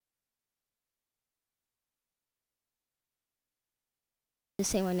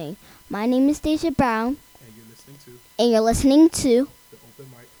Say my name. My name is Deja Brown, And you're listening to and you're listening to the Open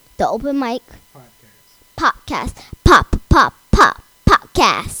Mic the Open Mic Podcast. Podcast. Pop,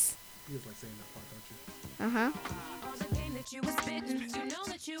 podcast. You just like saying that part, don't you? Uh huh.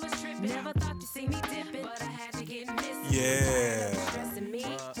 Yeah.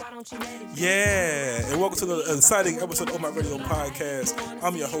 Yeah. And welcome to the exciting episode of My Radio Podcast.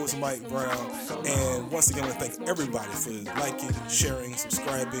 I'm your host, Mike Brown. And once again, I want to thank everybody for liking, sharing,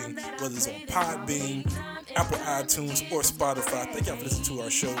 subscribing, whether it's on Podbean, Apple iTunes, or Spotify. Thank y'all for listening to our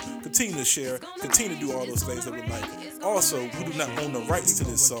show. Continue to share. Continue to do all those things that we like. Also, we do not own the rights to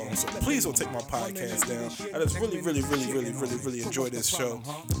this song, so please don't take my podcast down. I just really enjoy this show.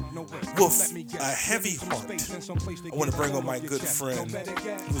 With a heavy heart, I want to bring on my good friend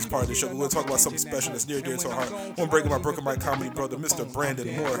who's part of the show. We're going to talk about something special that's near and dear to our heart. I want to bring on my Broken Mic comedy brother, Mr.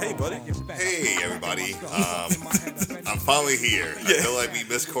 Brandon Moore. Hey, buddy. Hey, everybody. I'm finally here. I feel like we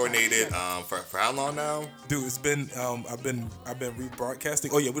miscoordinated for how long now? Dude, it's been I've been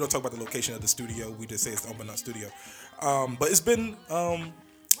rebroadcasting. Oh yeah, we don't talk about the location of the studio. We just say it's the Open Up Studio. But it's been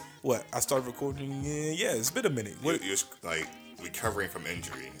what? I started recording. Yeah, it's been a minute. You're like recovering from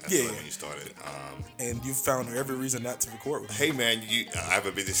injury. That's Yeah. like when you started. And you found every reason not to record with me. Hey man, I have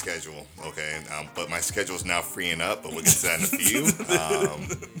a busy schedule, okay? But my schedule is now freeing up. But we'll get to that in a few.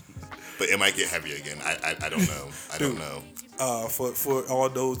 But it might get heavy again. I don't know. I don't know. For all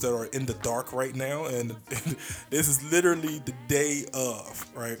those that are in the dark right now, and this is literally the day of,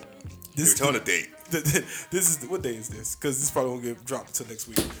 right? You're telling a date. This is what day is this? Because this probably won't get dropped until next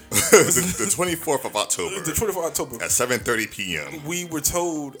week. the 24th of October. The 24th of October. At 7:30 p.m. We were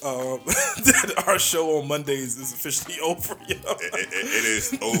told that our show on Mondays is officially over. You know? It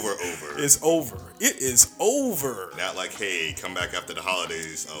is over. It's over. It is over. Not like, hey, come back after the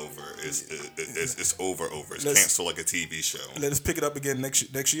holidays. Over. It's over. It's canceled like a TV show. Let us pick it up again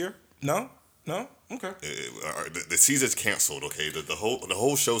next year. No. Okay. The season's canceled. Okay. The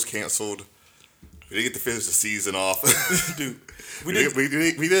whole show's canceled. We didn't get to finish the season off. Dude, we didn't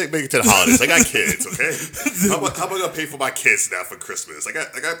make it to the holidays. I got kids, okay? How am I gonna pay for my kids now for Christmas? I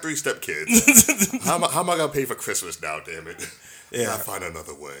got 3 step kids. How am I gonna pay for Christmas now? Damn it! Yeah, I find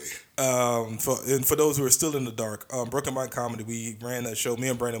another way. For those who are still in the dark, Broken Mic Comedy, we ran a show. Me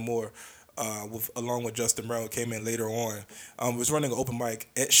and Brandon Moore, along with Justin Brown, came in later on. Was running an open mic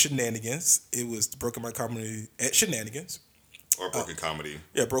at Shenanigans. It was the Broken Mic Comedy at Shenanigans. Or Broken Comedy.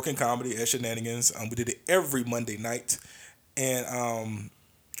 Yeah, Broken Comedy at Shenanigans. We did it every Monday night. And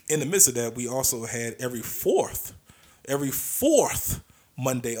in the midst of that, we also had every fourth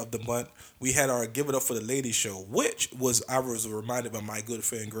Monday of the month, we had our Give It Up for the Ladies show, which I was reminded by my good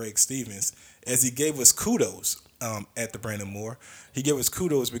friend Greg Stevens, as he gave us kudos at the Brandon Moore. He gave us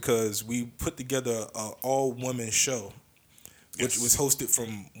kudos because we put together an all-women show, which was hosted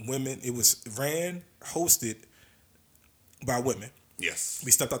from women. It was hosted by women. Yes. We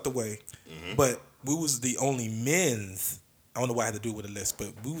stepped out the way. Mm-hmm. But we was the only men's, I don't know why I had to do it with a list,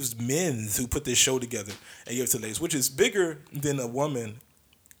 but we was men's who put this show together and gave it to ladies, which is bigger than a woman.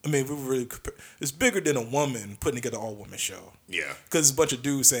 I mean, it's bigger than a woman putting together an all-woman show. Yeah. Because it's a bunch of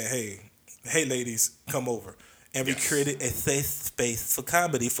dudes saying, hey ladies, come over. And we created a safe space for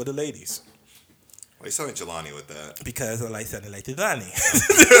comedy for the ladies. Why are you sounding Jelani with that? Because I like sounding like Jelani.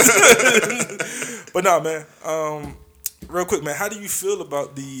 But no, man. Real quick, man, how do you feel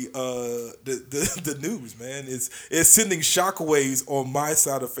about the news, man? It's sending shockwaves on my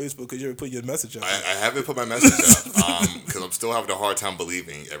side of Facebook because you haven't put your message up. I haven't put my message up because I'm still having a hard time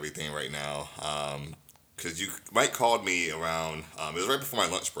believing everything right now. Because Mike called me around, it was right before my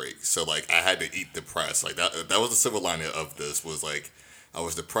lunch break, so like I had to eat the press. Like that was the silver lining of this, was like I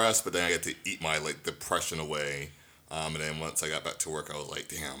was depressed, but then I got to eat my like depression away. And then once I got back to work, I was like,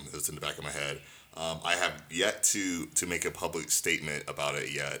 damn, it was in the back of my head. I have yet to make a public statement about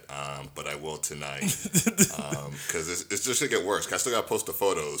it yet, but I will tonight because it's just gonna get worse. 'Cause I still got to post the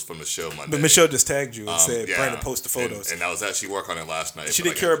photos from the show Monday. But Michelle just tagged you and said, "Brandon, post the photos." And I was actually working on it last night. She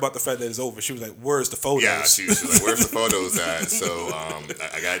didn't care about the fact that it's over. She was like, "Where's the photos?" Yeah, she was like, "Where's the photos at?" So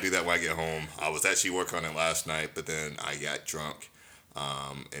I gotta do that when I get home. I was actually working on it last night, but then I got drunk,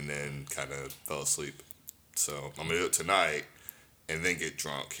 and then kind of fell asleep. So I'm gonna do it tonight. And then get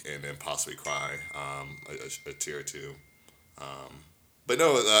drunk and then possibly cry a tear or two. But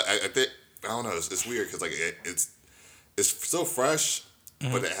no, I think I don't know. It's weird because like it's still fresh,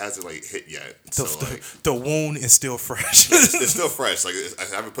 but it hasn't like hit yet. The wound is still fresh. it's still fresh. Like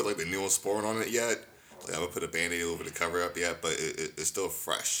I haven't put like the Neosporin on it yet. Like I haven't put a Band-Aid over the cover up yet, but it's still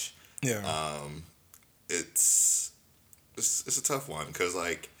fresh. Yeah. It's a tough one because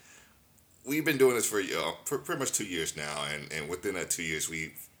like we've been doing this for pretty much 2 years now, and within that 2 years,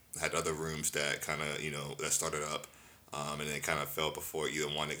 we've had other rooms that kind of that started up, and then kind of fell before either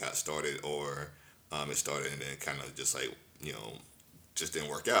one that got started or it started and then kind of just like just didn't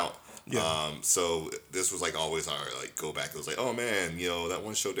work out. Yeah. So this was like always our like go back. It was like, oh man, that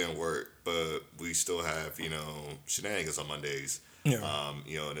one show didn't work, but we still have shenanigans on Mondays. Yeah.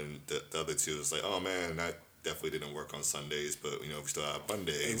 And then the other two is like, oh man, that definitely didn't work on Sundays, but we still have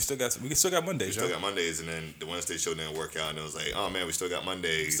Mondays. Hey, we still got Mondays. We still got Mondays, and then the Wednesday show didn't work out, and it was like, oh man, we still got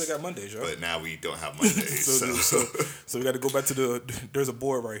Mondays. We still got Mondays, yo. But now we don't have Mondays. so we got to go back to there's a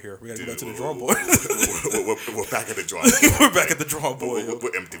board right here. We got to go back to the drawing board. We're back at the drawing board. We're back at the drawing board.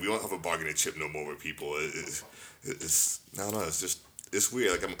 We're empty. We don't have a bargaining chip no more with people. It's I don't know. It's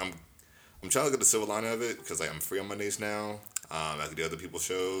weird. Like I'm trying to get the silver lining of it because like I'm free on Mondays now. I can do other people's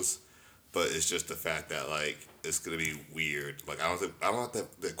shows, but it's just the fact that like it's gonna be weird. Like I don't have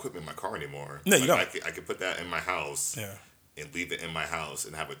the equipment in my car anymore. No, you don't. I could put that in my house. Yeah. And leave it in my house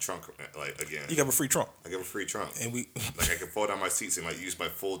and have a trunk like again. You got a free trunk. I got a free trunk. And we like I can fold down my seats and like use my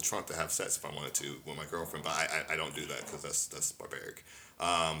full trunk to have sex if I wanted to with my girlfriend, but I don't do that because that's barbaric.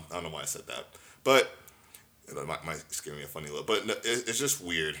 I don't know why I said that, but it might scare me a funny look. But no, it's just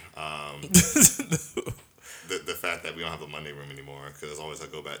weird. The fact that we don't have a Monday room anymore because always I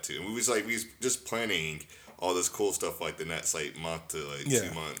go back to and we was just planning all this cool stuff like the next like month to like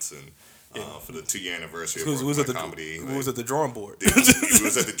 2 months and. For the 2-year anniversary of was at the comedy. We was at the drawing board. We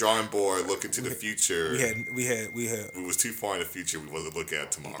was at the drawing board looking to the future. We had. We was too far in the future. We wasn't looking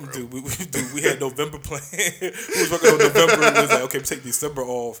at tomorrow. Dude, we had November planned. We was working on November. We was like, okay, we take December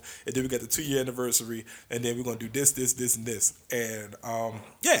off, and then we got the 2-year anniversary, and then we're gonna do this, and this, and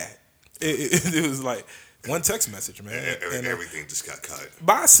it was like. One text message, man. And everything just got cut.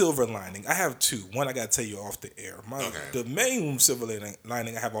 My silver lining, I have two. One, I got to tell you off the air. Okay. The main silver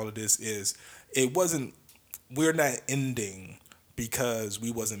lining I have all of this is we're not ending because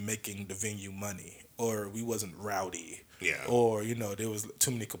we wasn't making the venue money or we wasn't rowdy. Yeah. Or, there was too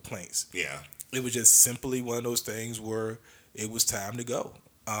many complaints. Yeah. It was just simply one of those things where it was time to go.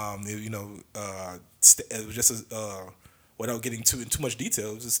 It was just without getting too much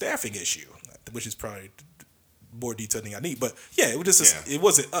detail, it was a staffing issue, which is probably more detail than I need. But yeah, it was just it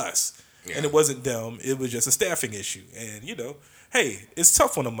wasn't us, and it wasn't them. It was just a staffing issue, and hey, it's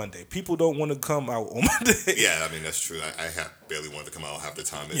tough on a Monday. People don't want to come out on Monday. Yeah, I mean that's true. I barely wanted to come out half the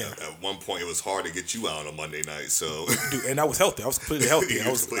time. At one point, it was hard to get you out on Monday night. So, dude, and I was healthy. I was completely healthy. I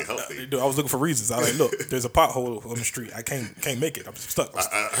was completely healthy. Dude, I was looking for reasons. I was like, look, there's a pothole on the street. I can't make it. I'm stuck.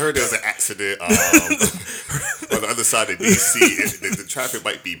 I heard there was an accident on the other side of DC. The traffic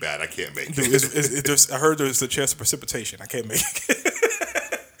might be bad. I can't make it. Dude, I heard there's a chance of precipitation. I can't make it.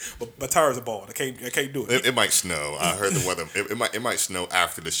 But my tires are bald. I can't do it. It might snow. I heard the weather. It might snow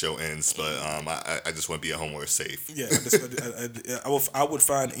after the show ends, but I just want to be at home where it's safe. Yeah, I would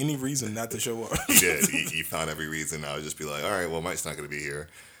find any reason not to show up. You did. You found every reason. I would just be like, all right, well, Mike's not going to be here.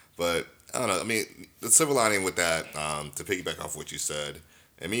 But I don't know. I mean, the silver lining with that, to piggyback off what you said,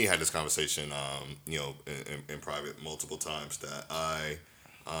 and me had this conversation, in private multiple times that I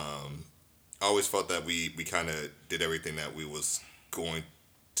always felt that we kind of did everything that we was going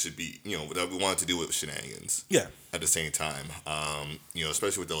to be, that we wanted to do with shenanigans. Yeah. At the same time,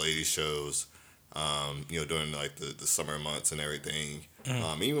 especially with the ladies shows, during like the summer months and everything,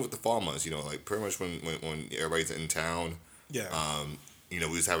 even with the fall months, like pretty much when everybody's in town. Yeah. We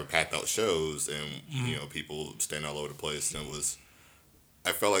was having packed out shows and people staying all over the place, and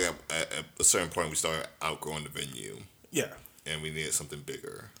I felt like at a certain point we started outgrowing the venue. Yeah. And we needed something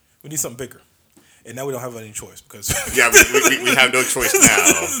bigger. We need something bigger. And now we don't have any choice because yeah, we have no choice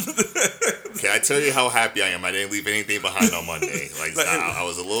now. Can I tell you how happy I am? I didn't leave anything behind on Monday. I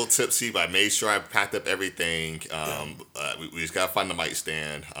was a little tipsy, but I made sure I packed up everything. We just gotta find the mic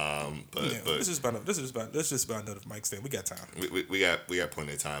stand. But this is about another mic stand. We got time. We got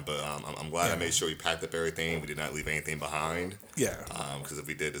plenty of time. But I'm glad I made sure we packed up everything. We did not leave anything behind. Yeah. Because if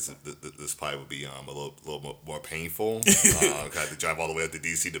we did, this probably would be a little more painful. I had to drive all the way up to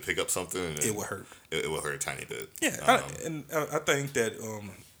DC to pick up something. And it would hurt. It will hurt a tiny bit. Yeah, I think that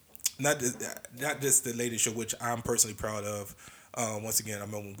not just the latest show, which I'm personally proud of. Once again, I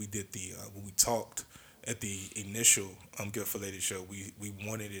remember when we did when we talked at the initial Good for Ladies show, we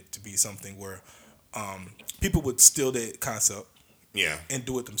wanted it to be something where people would steal that concept, and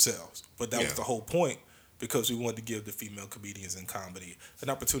do it themselves. But that was the whole point, because we wanted to give the female comedians in comedy an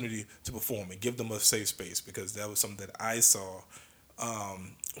opportunity to perform and give them a safe space, because that was something that I saw.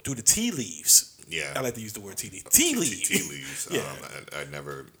 through the tea leaves. Yeah. I like to use the word tea leaves. Tea leaves. Tea leaves. Yeah. I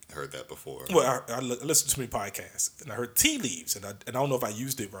never heard that before. Well, I listened to many podcasts, and I heard tea leaves, and I don't know if I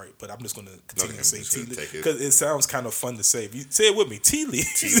used it right, but I'm just going to continue to say just tea gonna leaves take it. because it sounds kind of fun to say. If you say it with me, tea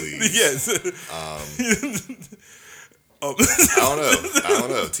leaves. Tea leaves. Yes. I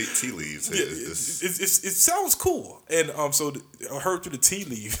don't know. Tea leaves. Yeah, it sounds cool, and so I heard through the tea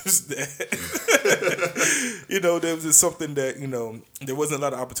leaves that there was just something that there wasn't a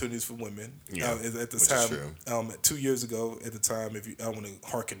lot of opportunities for women Yeah, at the which is time. 2 years ago, at the time, I want to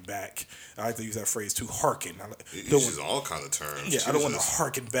harken back, I like to use that phrase to harken. You use all kind of terms. Yeah, I don't want to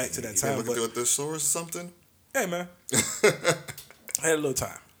harken back to that time. Look at the source or something. Hey man, I had a little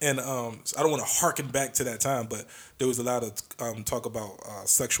time. And so I don't want to harken back to that time, but there was a lot of talk about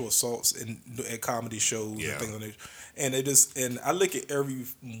sexual assaults at comedy shows and things like that. And I look at every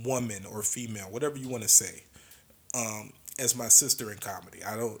woman or female, whatever you want to say, as my sister in comedy.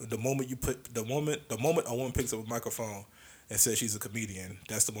 The moment a woman picks up a microphone and says she's a comedian,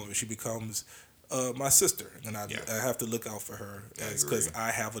 that's the moment she becomes my sister, and I have to look out for her because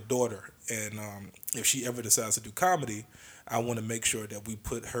I have a daughter, and if she ever decides to do comedy, I want to make sure that we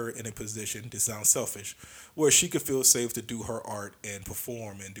put her in a position, this sounds selfish, where she could feel safe to do her art and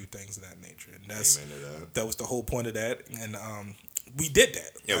perform and do things of that nature. And that was the whole point of that, and we did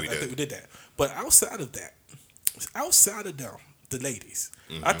that. Yeah, I think we did that. But outside of that, the ladies,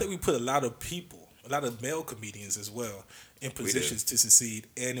 I think we put a lot of male comedians as well in positions to succeed,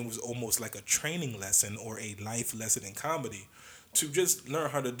 and it was almost like a training lesson or a life lesson in comedy to just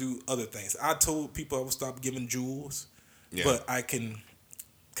learn how to do other things. I told people I would stop giving jewels, but I can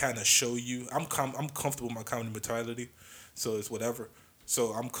kind of show you. I'm comfortable with my comedy mentality, so it's whatever.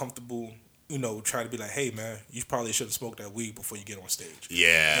 So I'm comfortable, trying to be like, hey man, you probably shouldn't smoke that weed before you get on stage.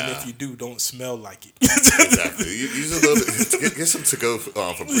 Yeah. And if you do, don't smell like it. Exactly. Use a little bit. Get some to go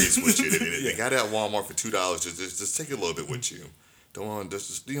Febreze with you. They got it at Walmart for $2. Just take a little bit with you. You don't want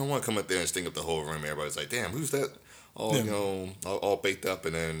to come up there and sting up the whole room. Everybody's like, damn, who's that? All baked up,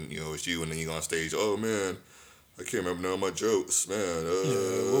 and then it's you, and then you go on stage. Oh man, I can't remember none of my jokes, man.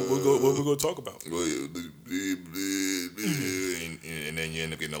 What we're gonna talk about? And then you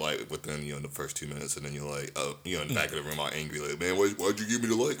end up getting the light within the first 2 minutes, and then you're like, in the back of the room all angry, like, man, why'd you give me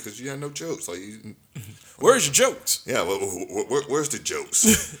the light? Because you had no jokes. Like, where's your jokes? Yeah, where's the jokes?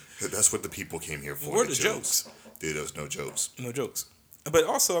 That's what the people came here for. Where are the jokes? Dude, there was no jokes. No jokes. But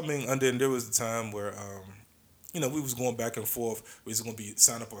also, and then there was the time where we was going back and forth. We was going to be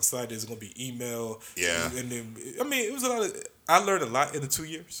sign up on site. There's going to be email. Yeah. And then, it was a lot of. I learned a lot in the 2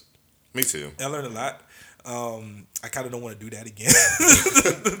 years. Me too. I learned a lot. I kind of don't want to do that again.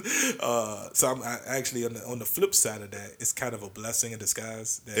 So I'm actually on the flip side of that. It's kind of a blessing in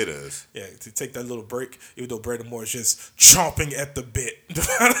disguise. It is. Yeah, to take that little break, even though Brandon Moore is just chomping at the bit.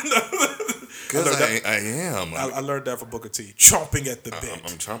 Because I am. I learned that from Booker T. Chomping at the bit.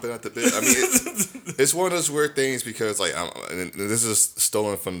 I'm chomping at the bit. It's one of those weird things because, and this is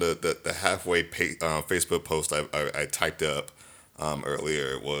stolen from the halfway Facebook post I typed up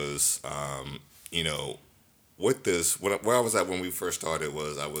earlier. Was with this, where I was at when we first started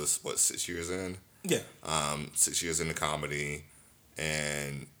I was 6 years in? Yeah. 6 years into comedy,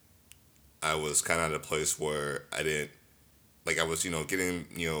 and I was kind of at a place where I didn't, I was, getting,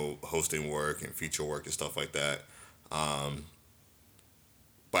 hosting work and feature work and stuff like that. But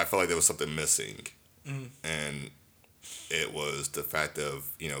I felt like there was something missing. Mm-hmm. And it was the fact of,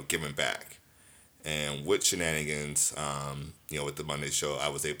 giving back. And with Shenanigans, with the Monday show, I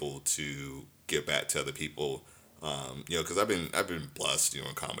was able to give back to other people. Because I've been blessed, in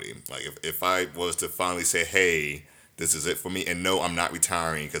comedy. Like if I was to finally say, hey, this is it for me, and no, I'm not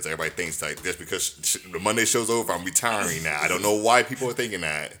retiring, because everybody thinks like just because the Monday show's over, I'm retiring now. I don't know why people are thinking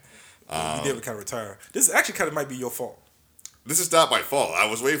that. You never kind of retire. This actually kind of might be your fault. This is not my fault. I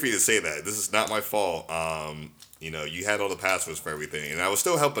was waiting for you to say that. This is not my fault. You had all the passwords for everything, and I was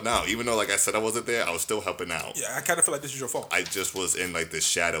still helping out. Even though, like I said, I wasn't there, I was still helping out. Yeah, I kind of feel like this is your fault. I just was in the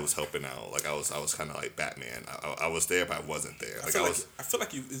shadows helping out. Like I was kind of like Batman. I was there, but I wasn't there. I feel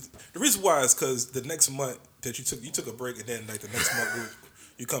like you. The reason why is because the next month that you took a break, and then the next month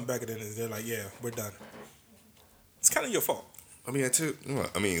you come back, and then they're like, yeah, we're done. It's kind of your fault. Okay,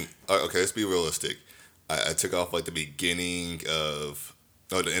 let's be realistic. I took off the beginning of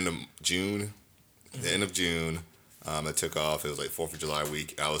the end of June. Mm-hmm. The end of June. I took off. It was 4th of July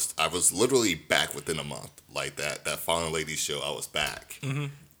week. I was literally back within a month. Like that Fallen Ladies show, I was back. Mm-hmm.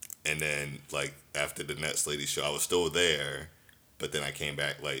 And then after the next Ladies show, I was still there, but then I came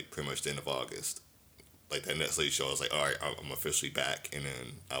back pretty much the end of August. That next Ladies show, I was like, all right, I'm officially back. And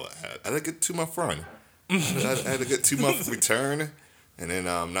then I had a good 2-month run. I had a good 2-month return. And then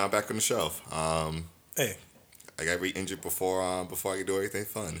now I'm back on the shelf. Hey, I got re-injured before I could do anything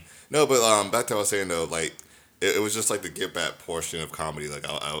fun. No, but back to what I was saying though, like it was just like the give back portion of comedy. Like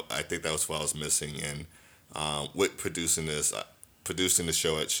I think that was what I was missing. And with producing the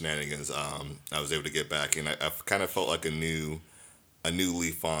show at Shenanigans, I was able to get back, and I kind of felt like a new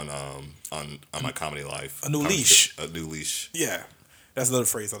leaf on my comedy life. A new leash. A new leash. Yeah, that's another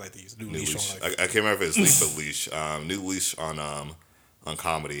phrase I like to use. New leash on life. I can't remember if it's leaf or leash. New leash on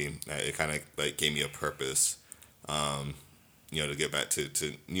comedy. It kind of like gave me a purpose. To get back to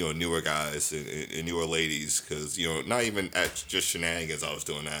newer guys and newer ladies, because not even at just Shenanigans I was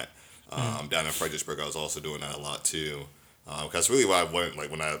doing that. Down in Fredericksburg I was also doing that a lot too. Because really what I went,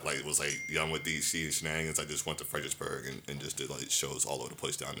 like when I was young with DC and Shenanigans, I just went to Fredericksburg and just did like shows all over the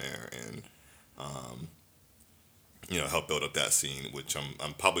place down there, and help build up that scene, which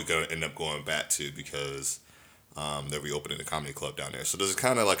I'm probably gonna end up going back to because they're reopening the comedy club down there. So this is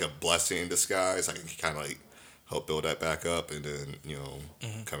kind of like a blessing in disguise. I can kind of like help build that back up, and then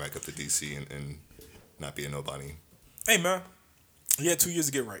come back up to DC and not be a nobody. Hey man, you had 2 years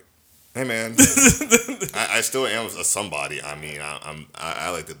to get right. Hey man, I still am a somebody. I mean, I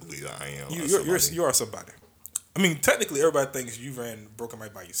like to believe that I am. You are somebody. I mean, technically, everybody thinks you ran Broken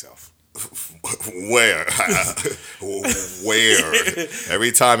Mike by yourself. Where? Where?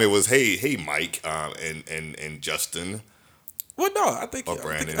 Every time it was, hey, Mike, and Justin. Well, no, I think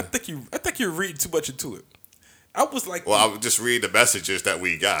Brandon. I think you're reading too much into it. I was like, well, I would just read the messages that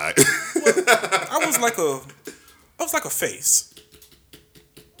we got. I was like a face.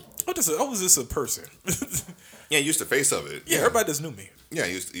 I was just a person. Yeah, you used the face of it. Yeah, everybody just knew me. Yeah,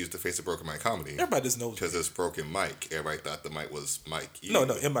 you used the face of Broken Mike comedy. Everybody just knows because it's Broken Mike. Everybody thought the mic was Mike. No,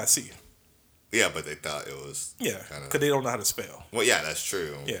 MIC. Yeah, but they thought it was. Yeah, because they don't know how to spell. Well, yeah, that's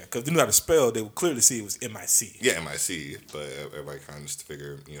true. Yeah, because if they knew how to spell, they would clearly see it was MIC. Yeah, MIC, but everybody kind of just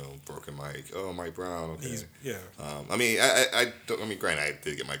figured, Broken Mike. Oh, Mike Brown. Okay. Yeah. I mean, I don't. I mean, granted, I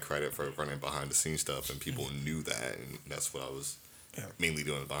did get my credit for running behind the scenes stuff, and people knew that, and that's what I was mainly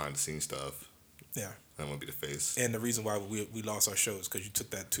doing, behind the scenes stuff. Yeah. I want to be the face. And the reason why we lost our shows because you took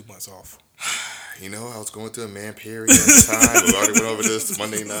that 2 months off. I was going through a man period at the time. We already went over this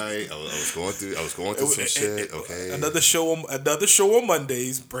Monday night. I was going through some shit. Okay. Another show on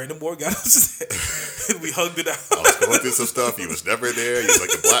Mondays. Brandon Moore got upset. We hugged it out. I was going through some stuff. He was never there. He was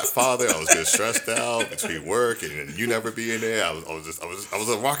like a black father. I was getting stressed out between work and you never being there. I was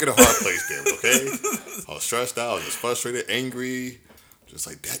a rock and a hard place there. Okay. I was stressed out. I was just frustrated, angry. Just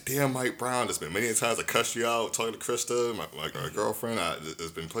like that damn Mike Brown. There's been many times I cussed you out talking to Krista, my girlfriend.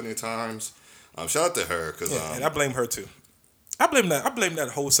 There's been plenty of times. Shout out to her because and I blame her too. I blame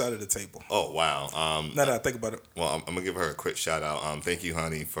that whole side of the table. Oh wow! Now that I think about it. Well, I'm gonna give her a quick shout out. Thank you,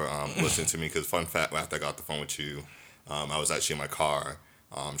 honey, for listening to me. Because fun fact, after I got off the phone with you, I was actually in my car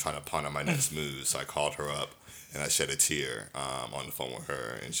trying to ponder my next move. So I called her up and I shed a tear on the phone with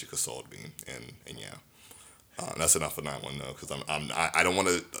her, and she consoled me. And yeah. That's enough for that one though, because I don't want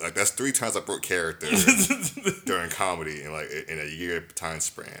to, like, that's 3 times I broke character during comedy in a year time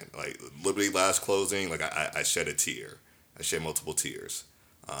span. Like Liberty last closing, like I shed a tear. I shed multiple tears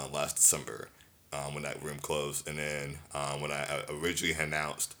last December when that room closed, and then when I originally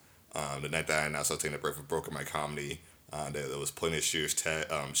announced the night that I announced I was taking a break for Broken My Comedy. There was plenty of tears shed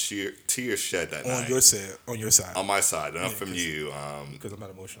that night. On your side. On my side, not from you. Because I'm not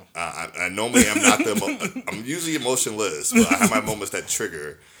emotional. I normally am not I'm usually emotionless, but I have my moments that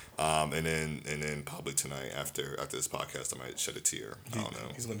trigger. And then probably tonight after this podcast, I might shed a tear. I don't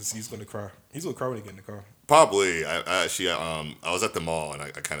know. He's gonna cry. He's gonna cry when he get in the car. Probably. I actually I was at the mall and I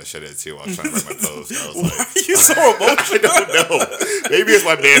kind of shed a tear while I was trying to write my post. I was Why are you so emotional? I don't know. Maybe it's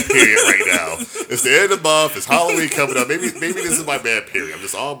my bad period right now. It's the end of the month. It's Halloween coming up. Maybe this is my bad period. I'm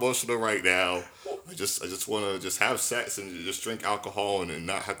just all emotional right now. I just want to just have sex and just drink alcohol and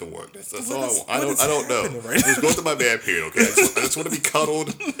not have to work. That's all I want. I don't know. Right? Just go through my bad period, okay? I just want to be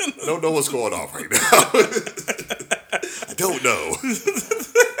cuddled. I don't know what's going on right now. I don't know.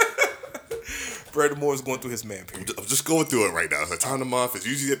 Brandon Moore is going through his man period. I'm just going through it right now. It's the time of the month. It's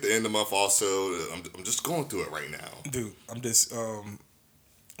usually at the end of the month also. I'm just going through it right now. Dude,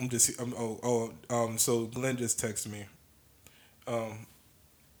 so Glenn just texted me.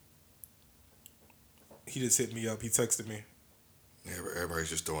 He just hit me up. He texted me. Yeah, everybody's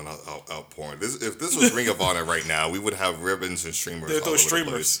just throwing outpouring. If this was Ring of Honor right now, we would have ribbons and streamers. They're all over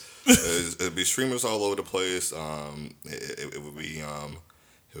streamers. The place. It'd be streamers all over the place. It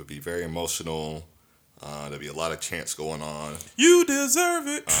would be very emotional. There'd be a lot of chants going on. You deserve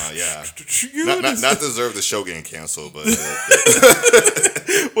it. Yeah. Not deserve the show getting canceled, but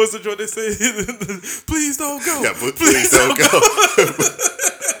well, What's the joke they say? Please don't go. Yeah, please don't go.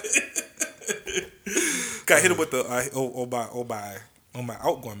 Got hit him with the on my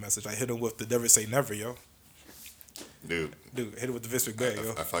outgoing message. I hit him with the never say never, yo. Dude, Hit him with the Vince McMahon,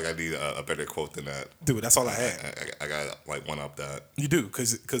 yo. I feel like I need a better quote than that. Dude, that's all I had. I got like one up that. You do,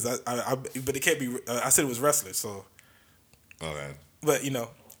 cause I but it can't be. I said it was wrestler, so. Okay. But you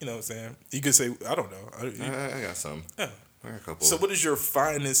know what I'm saying. You could say I don't know. I got some. Yeah. I got a couple. So, what is your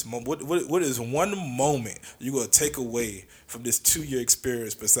finest moment? What is one moment you're gonna take away from this 2-year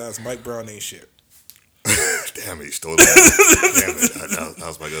experience besides Mike Brown ain't shit? Damn it, you stole that. Damn it, that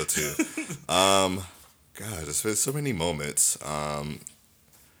was my go-to. God, there's been so many moments. I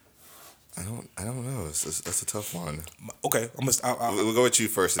don't know. That's a tough one. Okay, We'll go with you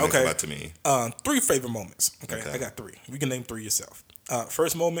first, and then come back to me. 3 favorite moments. Okay, Okay. I got 3. You can name 3 yourself.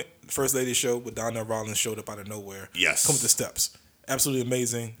 First moment, First Lady show with Donnell Rollins showed up out of nowhere. Yes. Come with the steps. Absolutely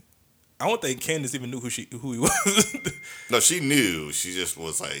amazing. I don't think Candace even knew who he was. No, she knew. She just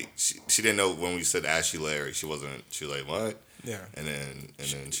was like, she didn't know when we said Ashley Larry. She was like, what? Yeah. And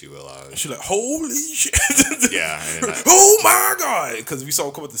then she realized. She's like, holy shit. Yeah. And then Oh my God. Because we saw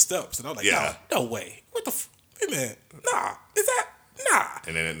him come with the steps. And I was like, Yeah. no way. What the Hey, man. Nah. Is that? Nah.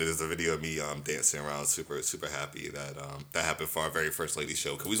 And then there's a video of me dancing around, super super happy that that happened for our very first lady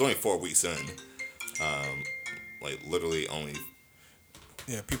show, because we was only 4 weeks in, like literally only.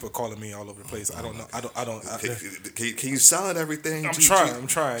 Yeah, people are calling me all over the place. I don't know. I don't. Can you silent everything? I'm trying, yo. I'm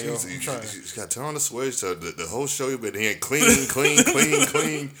trying. You just got to turn on the switch. So the whole show you've been hearing clean.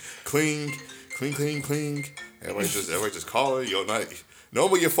 Everybody just calling. You're not.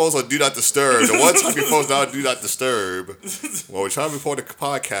 Normally your phone's on Do Not Disturb. The one time your phone's not on Do Not Disturb. Well, we're trying to record a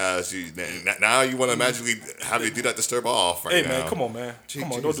podcast. Now you want to magically have your Do Not Disturb off right now. Hey, man, come on, man.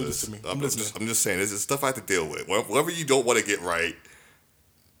 Come on, don't do this to me. I'm listening. I'm just saying, this is stuff I have to deal with. Whatever you don't want to get right,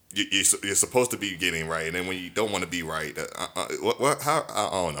 you're supposed to be getting right. And then when you don't want to be right, how? I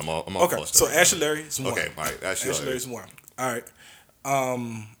don't know. I'm all okay, flushed so right Ashley now. Larry is 1. Okay, all right. Ashley Larry's 1. All right.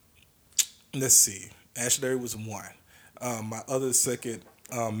 Let's see. Ashley Larry was 1. My other second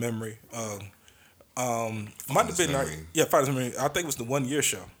memory might have been finest memory. I think it was the 1 year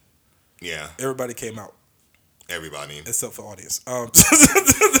show. Yeah. Everybody came out Everybody. except for audience.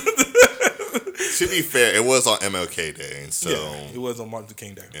 To be fair, it was on MLK Day, and so yeah, it was on Martin Luther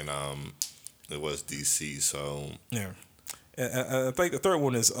King Day, and it was DC. So yeah, and I think the third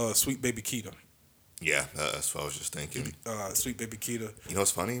one is Sweet Baby Keita. Yeah, that's what I was just thinking. Sweet Baby Keita. You know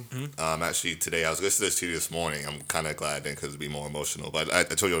what's funny? Mm-hmm. Actually, today I was listening to this to you this morning. I'm kind of glad then because it'd be more emotional. But I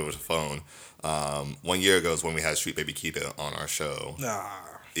told you over the phone. 1 year ago is when we had Sweet Baby Keita on our show. Nah.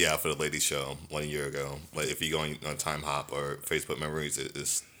 Yeah, for the ladies show 1 year ago. Like if you go on Time Hop or Facebook Memories,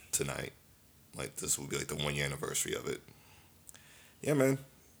 it's tonight. Like this will be like the 1 year anniversary of it. Yeah, man.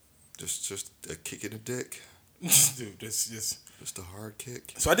 Just a kick in the dick. Dude, just a hard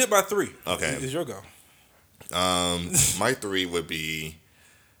kick. So I did my 3. Okay. Is your go? My 3 would be,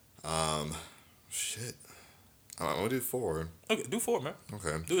 shit. I'm gonna do 4. Okay, do 4, man.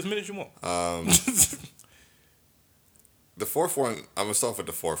 Okay. Do as many as you want. The fourth one, I'm gonna start with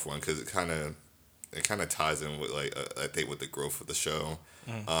the fourth one because it kind of ties in with like I think with the growth of the show.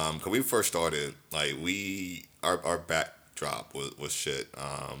 Cause we first started, like our backdrop was shit.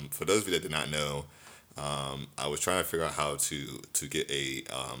 For those of you that did not know, I was trying to figure out how to get a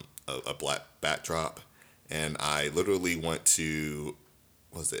black backdrop, and I literally went to,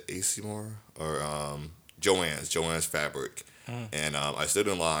 was it AC Moore or Joann's Fabric, and I stood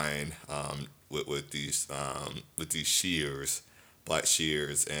in line with these shears, black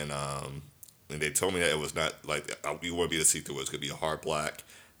shears, and they told me that it was not like you wouldn't be able to see through it. It's gonna be a hard black.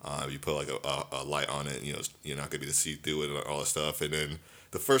 You put like a light on it, you're not gonna be able to see through it and all that stuff. And then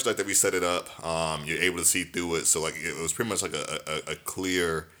the first night that we set it up, you're able to see through it. So like it was pretty much like a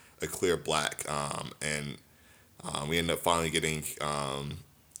clear black. And we ended up finally getting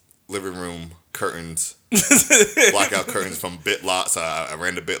living room curtains, blackout curtains from BitLots. I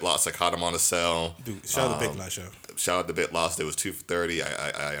ran the BitLots. I caught them on a sale. Dude, shout out to BitLots show. Shout out to BitLots. It was 2 for $30.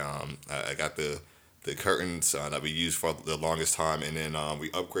 I got the curtains that we used for the longest time, and then we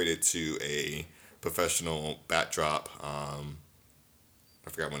upgraded to a professional backdrop. I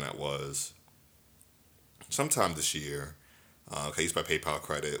forgot when that was. Sometime this year. I used my PayPal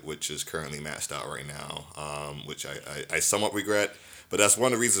credit, which is currently maxed out right now, which I somewhat regret. But that's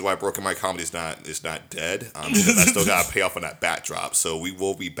one of the reasons why Broken Mike Comedy is not dead. Because I still got to pay off on that backdrop. So we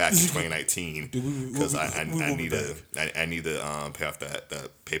will be back in 2019 because I need to pay off that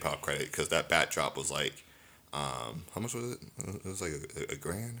PayPal credit, because that backdrop was like, how much was it? It was like a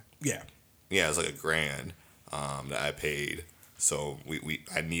grand. Yeah. Yeah, it was like $1,000 that I paid. So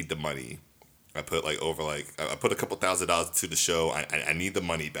I need the money. I put I put a couple $1,000 to the show. I need the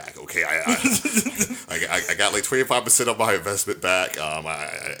money back. Okay, I got like 25% of my investment back.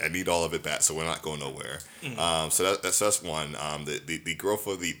 I need all of it back, so we're not going nowhere. So that's one. The growth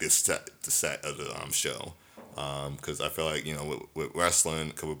of the set of the show. Because I feel like with wrestling,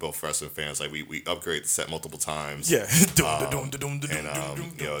 because we're both wrestling fans, like we upgrade the set multiple times. Yeah. It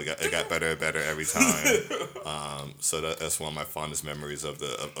got better and better every time. So that's one of my fondest memories of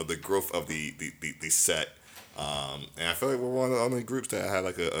the growth of the set. And I feel like we're one of the only groups that had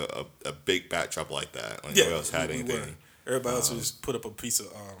like a big backdrop like that. Like nobody else had anything. Everybody else just put up a piece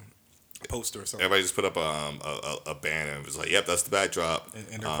of poster or something. Everybody just put up a banner and was like, "Yep, that's the backdrop."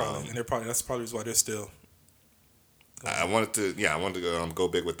 And they're probably that's probably why they're still. I wanted to go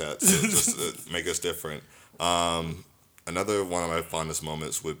big with that, so just to make us different. Another one of my fondest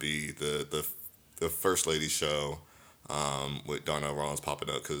moments would be the First Lady show with Darnell Rollins popping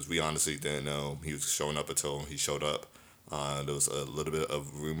up, because we honestly didn't know he was showing up until he showed up. There was a little bit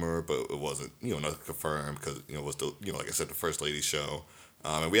of rumor, but it wasn't nothing confirmed, because it was the like I said, the First Lady show,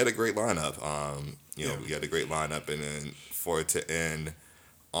 and we had a great lineup. We had a great lineup, and then for it to end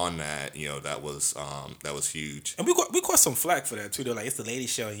on that, that was huge. And we caught some flack for that too. They're like, it's the lady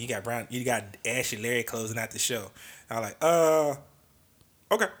show, and you got Ash and Larry closing out the show. And I'm like,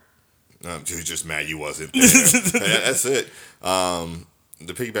 okay. You're just mad you wasn't there. That's it. To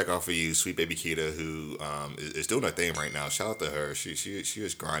piggyback off of you, Sweet Baby Keita, who is doing her thing right now. Shout out to her. She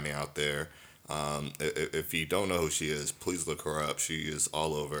is grinding out there. If you don't know who she is, please look her up. She is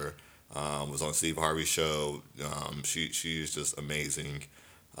all over. Was on Steve Harvey's show. She is just amazing.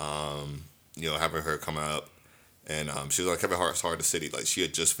 Having her come up, and she was on Kevin Hart's Heart of the City. Like, she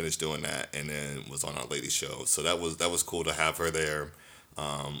had just finished doing that, and then was on Our Lady show. So that was cool to have her there.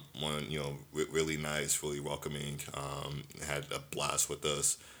 Really nice, really welcoming. Had a blast with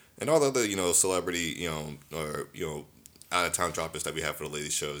us, and all the other celebrity or out of town droppers that we have for the lady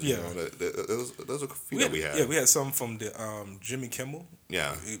shows. Those are a few that we had. Yeah, we had some from the Jimmy Kimmel.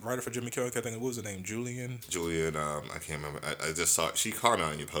 Yeah, writer for Jimmy Kimmel. I think what was the name? Julian. I can't remember. I just saw she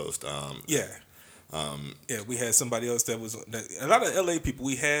commented on your post. We had somebody else that was a lot of LA people.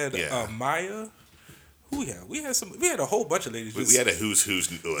 We had Maya. Who we had? We had a whole bunch of ladies. We had a who's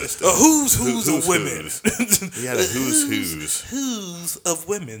list. A who's of women. We had a who's of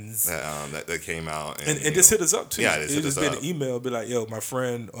women's that came out and just hit us up too. Yeah, it just been an email, be like, yo, my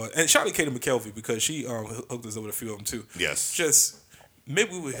friend, and shout out to Katie McKelvey, because she hooked us up with a few of them too. Yes, just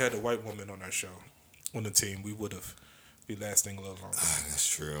maybe we would have had a white woman on our show on the team, we would have be lasting a little longer. That's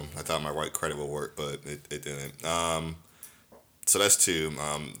true. I thought my white credit would work, but it didn't. So that's two.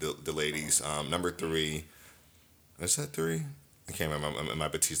 The ladies. Number three. Is that three? I can't remember. My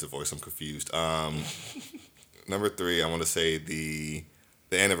Batista voice. I'm confused. Number three. I want to say the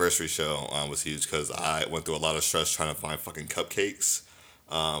anniversary show was huge, because I went through a lot of stress trying to find fucking cupcakes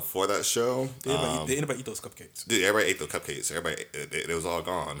for that show. Did anybody eat those cupcakes? Dude, everybody ate those cupcakes. Everybody, it was all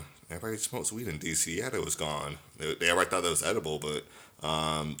gone. Everybody smokes weed in DC. Yeah, it was gone. Everybody thought that was edible, but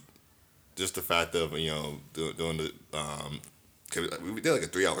just the fact of doing the we did like a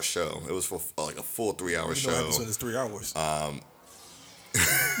 3-hour show. It was for like a full 3-hour show. This one is 3 hours.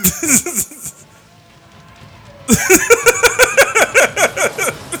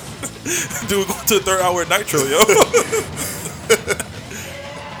 Dude, going to the 3rd hour Nitro, yo.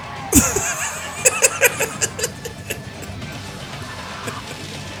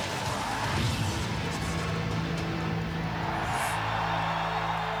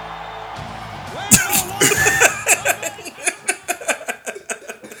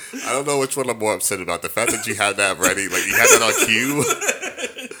 I don't know which one I'm more upset about. The fact that you had that ready, like you had that on cue.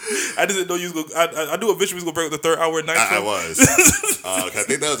 I didn't know you was gonna. I knew eventually we was gonna break the 3rd hour Nitro. I was. I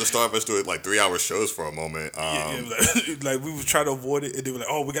think that was the start of us doing like 3-hour shows for a moment. Like we was trying to avoid it, and they were like,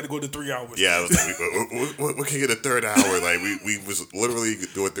 "Oh, we got to go to 3 hours." Yeah, it was like we can get a 3rd hour. Like we was literally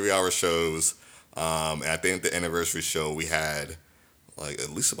doing 3-hour shows. And I think the anniversary show we had like at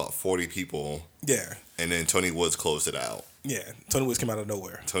least about 40 people. Yeah. And then Tony Woods closed it out. Yeah, Tony Woods came out of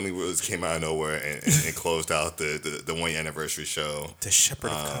nowhere. And closed out the 1 anniversary show. The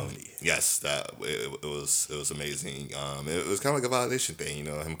Shepherd of Comedy. Yes, that it was amazing. It was kind of like a validation thing,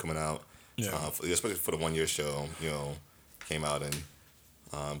 him coming out. Yeah. Especially for the 1 year show, came out and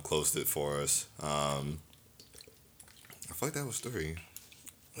closed it for us. I feel like that was 3.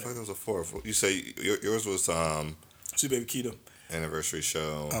 I feel like that was a 4. You say yours was Sweet Baby Keita. Anniversary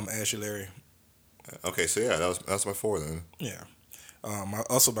show. Ash and Larry. Okay, so yeah, that was my 4 then. Yeah.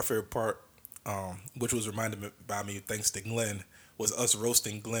 Also, my favorite part, which was reminded by me thanks to Glenn, was us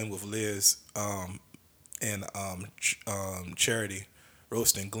roasting Glenn with Liz and Charity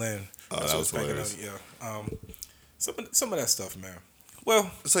roasting Glenn. Oh, That's that what's was backing up. hilarious. Yeah. Some of that stuff, man.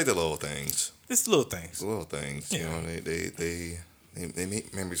 Well, It's like the little things. it's little things. The little things. Yeah. You know, they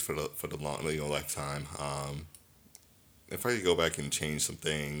make memories for the long, lifetime. If I could go back and change some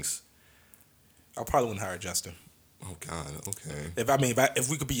things. I probably wouldn't hire Justin. Oh God. Okay. If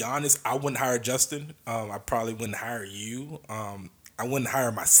we could be honest, I wouldn't hire Justin. I probably wouldn't hire you. I wouldn't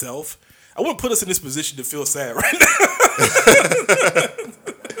hire myself. I wouldn't put us in this position to feel sad right now.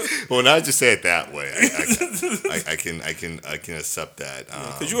 Well, now I just say it that way. I can accept that.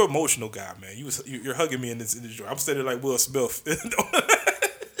 Because you're an emotional guy, man. You're hugging me in this industry. I'm standing like Will Smith.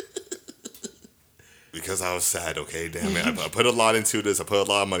 Because I was sad. Okay, damn it. I put a lot into this. I put a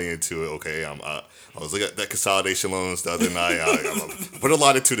lot of money into it. Okay, I was looking at that consolidation loans the other night. I put a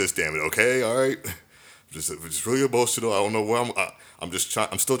lot into this. Damn it. Okay, all right. Just really emotional. I don't know where I'm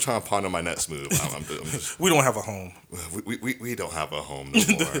still trying to ponder my next move. I'm just, We don't have a home. we don't have a home no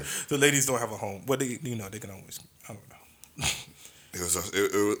more. The ladies don't have a home. But they can always. I don't know.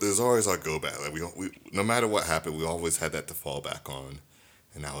 It was always our go back. Like we no matter what happened, we always had that to fall back on,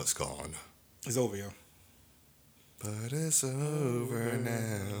 and now it's gone. It's over, yo. But it's over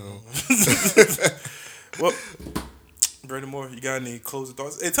now. Well, Brandon Moore, you got any closing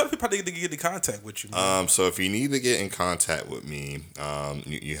thoughts? Hey, tell the people how they can get in contact with you, man. So if you need to get in contact with me,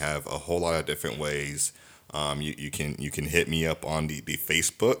 you have a whole lot of different ways. You can hit me up on the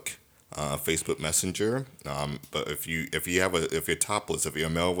Facebook. Facebook Messenger. But if you're topless, if you're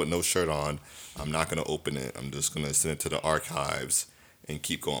a male with no shirt on, I'm not gonna open it. I'm just gonna send it to the archives and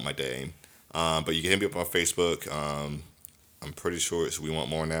keep going my day. But you can hit me up on Facebook. I'm pretty sure it's We Want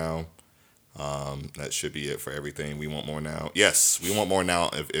More Now. That should be it for everything. We Want More Now. Yes, We Want More Now.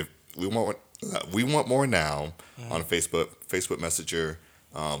 If We Want More Now on Facebook Messenger.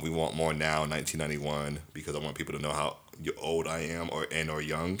 We Want More Now 1991 because I want people to know how old I am or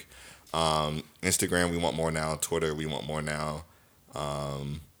young. Instagram, We Want More Now. Twitter, We Want More Now.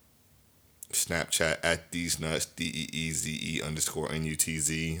 Snapchat at These Nuts, DEEZE_NUTZ.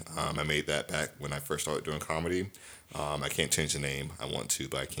 I made that back when I first started doing comedy. I can't change the name. I want to,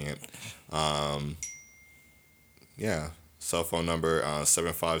 but I can't. Yeah. Cell phone number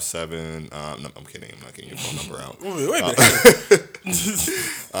 757. No, I'm kidding. I'm not getting your phone number out. Wait a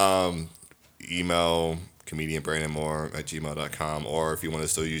minute. Email comedianbrandonmoore@gmail.com, or if you want to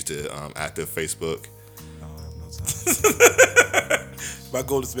still use the active Facebook. My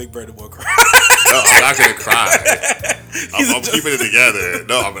goal is to make Brandon Moore cry. No, I'm not gonna cry. I'm keeping it together.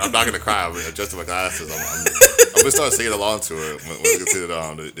 No, I'm not gonna cry. I'm adjusting my glasses. I'm gonna start singing along to it when we consider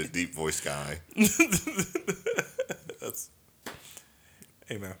the deep voice guy.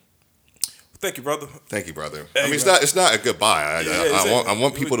 Hey man, thank you, brother. Thank you, brother. Hey, I mean, man. it's not a goodbye. Yeah, I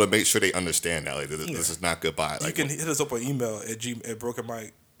want people to make sure they understand that. Like, this is not goodbye. You Like, can hit us up on email at Broken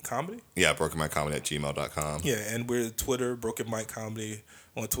Mike Comedy. yeah, brokenmicecomedy@gmail.com. Yeah, and we're Twitter, Broken Mike Comedy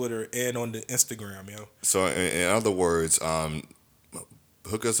on Twitter and on the Instagram, yo. So in other words,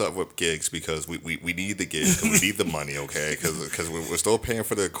 hook us up with gigs because we need the gigs because we need the money, okay? Because we're still paying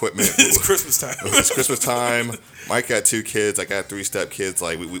for the equipment. It's Christmas time. It's Christmas time. Mike got 2 kids. I got 3 step-kids.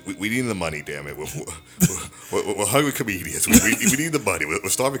 Like we need the money. Damn it, we're hungry comedians. We need the money. We're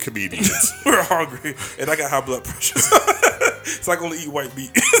starving comedians. We're hungry, and I got high blood pressure, so I can only eat white meat.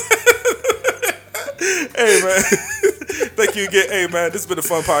 Hey man, thank you again. Hey man, this has been a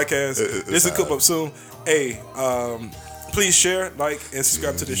fun podcast. This will come up soon. Hey, please share, like, and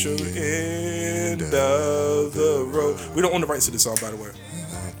subscribe to the show. End of the road. We don't own the rights to this song, by the way.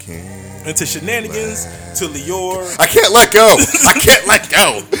 And to Shenanigans, to Lior. I can't let go. I can't let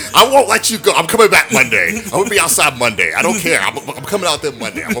go. I won't let you go. I'm coming back Monday. I'm gonna be outside Monday. I don't care. I'm coming out there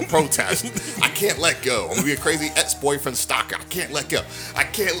Monday. I'm gonna protest. I can't let go. I'm gonna be a crazy ex-boyfriend stalker. I can't let go. I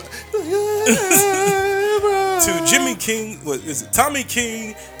can't. To Jimmy King, what is it? Tommy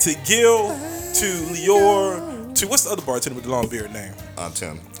King, to Gil, to Lior, to what's the other bartender with the long beard name?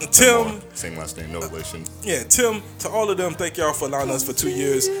 Tim. Tim. Same last name, no relation. Yeah, Tim, to all of them, thank y'all for allowing us for 2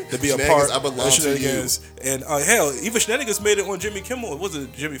 years to be a Shenanigans, part I belong of to Shenanigans. And hell, even Shenanigans made it on Jimmy Kimmel. Was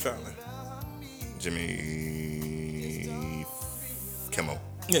it Jimmy Fallon? Jimmy Kimmel.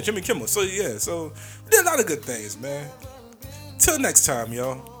 Yeah, Jimmy Kimmel. So yeah, so we did a lot of good things, man. Till next time,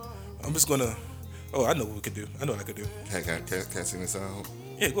 y'all. I'm just gonna. Oh, I know what we could do. I know what I could do. Can I sing this out?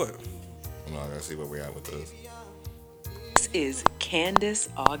 Yeah, go ahead. I'm not gonna see where we're at with this. This is Candace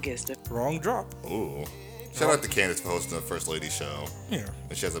August. Wrong drop. Ooh. Shout out to Candace for hosting the First Lady show. Yeah.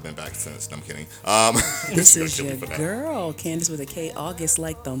 And she hasn't been back since. No, I'm kidding. This is your girl, Candace with a K, August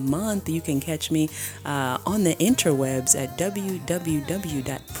like the month. You can catch me on the interwebs at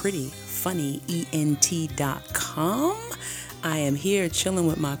www.prettyfunnyent.com. I am here chilling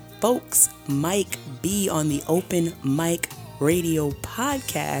with my folks, Mike B on the Open Mic Radio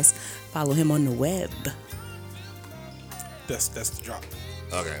podcast. Follow him on the web. That's the drop.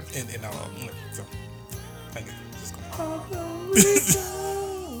 Okay. And so, thank you. Just go.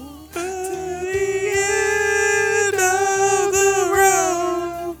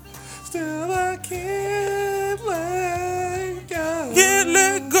 Still I can't let go. Can't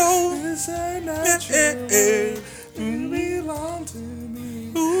let go. This ain't not true. You belong to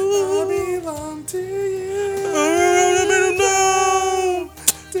me. I belong to you.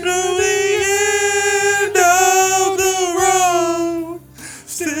 To the end of the road.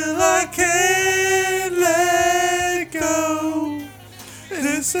 Still I can't let go.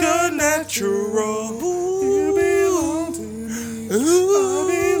 It's unnatural. You belong to me. I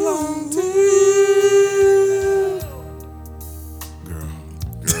belong to you.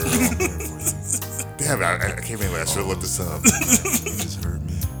 Damn, I can't believe I should have looked this up. You just hurt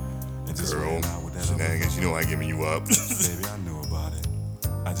me. And just Girl, went out with that shenanigans, you know I ain't giving you up. Baby, I knew about it.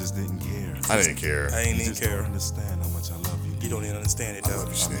 I just didn't care. I didn't care. I ain't You even just don't care. understand how much I love you. You don't even understand it, I though. love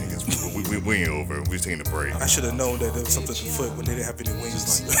you, shenanigans. We ain't over. We just taking a break. I should have known that there was something at the foot when they didn't have any wings.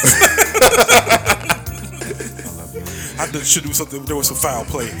 I love you I should do something. There was some foul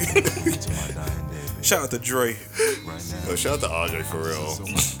play. to my dying day, baby. Shout out to Dre. Right now. Yo, shout out to Andre for real. So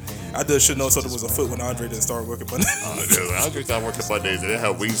much pain. I just should know something was a foot when Andre didn't start working. But Andre started working Mondays. They didn't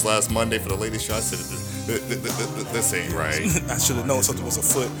have wings last Monday for the ladies' show. I said, this ain't right. I should have known something was a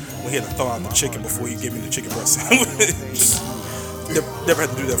foot when he had to thaw out the chicken before he gave me the chicken breast sandwich. Never had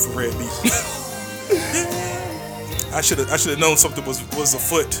to do that for red meat. I should have known something was a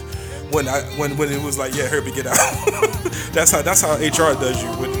foot when it was like, yeah, Herbie, get out. that's how HR does you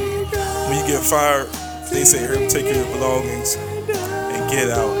when you get fired. They say, Herbie, take your belongings and get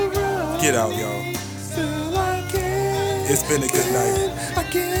out, y'all. It's been a good night. I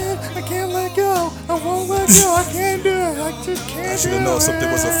can't let go. I won't let go. I can't do it. I just can't. I should have known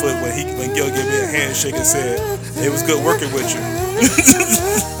something was a foot when Gil gave me a handshake and said, it was good working with you.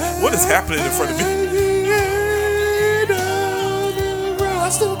 What is happening in front of me? I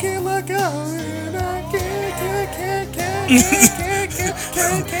still can't let go. And I can't.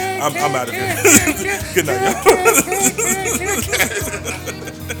 I'm out of here. Good night, y'all.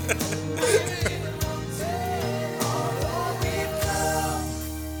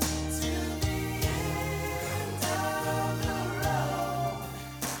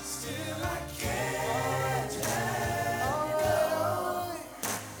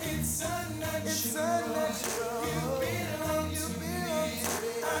 It's unnatural.